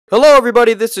Hello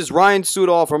everybody, this is Ryan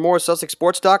Sudol from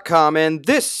MoreSussexSports.com, and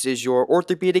this is your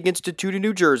Orthopedic Institute of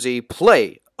New Jersey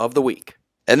Play of the Week.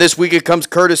 And this week it comes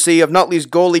courtesy of Nutley's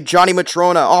goalie Johnny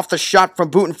Matrona. Off the shot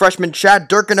from Boonton freshman Chad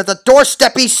Durkin at the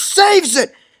doorstep, he saves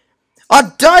it!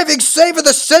 A diving save of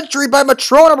the century by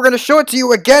Matrona. We're going to show it to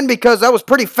you again because that was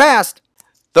pretty fast.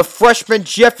 The freshman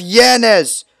Jeff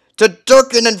Yanez to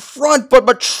Durkin in front, but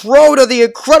Matrona, the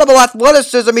incredible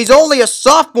athleticism. He's only a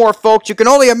sophomore, folks. You can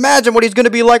only imagine what he's going to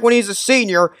be like when he's a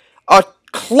senior. A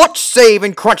clutch save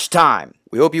in crunch time.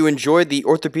 We hope you enjoyed the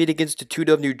Orthopedic Institute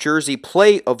of New Jersey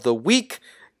Play of the Week.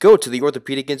 Go to the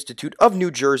Orthopedic Institute of New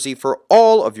Jersey for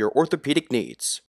all of your orthopedic needs.